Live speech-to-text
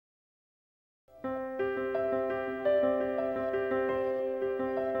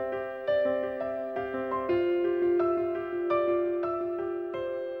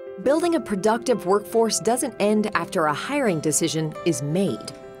Building a productive workforce doesn't end after a hiring decision is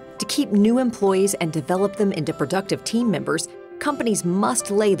made. To keep new employees and develop them into productive team members, companies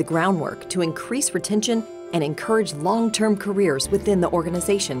must lay the groundwork to increase retention and encourage long-term careers within the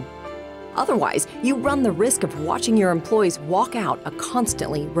organization. Otherwise, you run the risk of watching your employees walk out a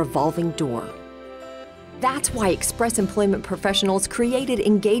constantly revolving door. That's why Express Employment Professionals created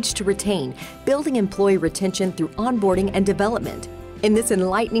Engage to Retain, building employee retention through onboarding and development. In this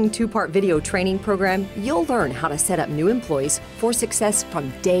enlightening two-part video training program, you'll learn how to set up new employees for success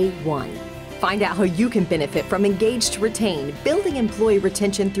from day one. Find out how you can benefit from Engage to Retain, building employee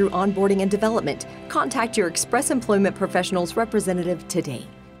retention through onboarding and development. Contact your Express Employment Professionals representative today.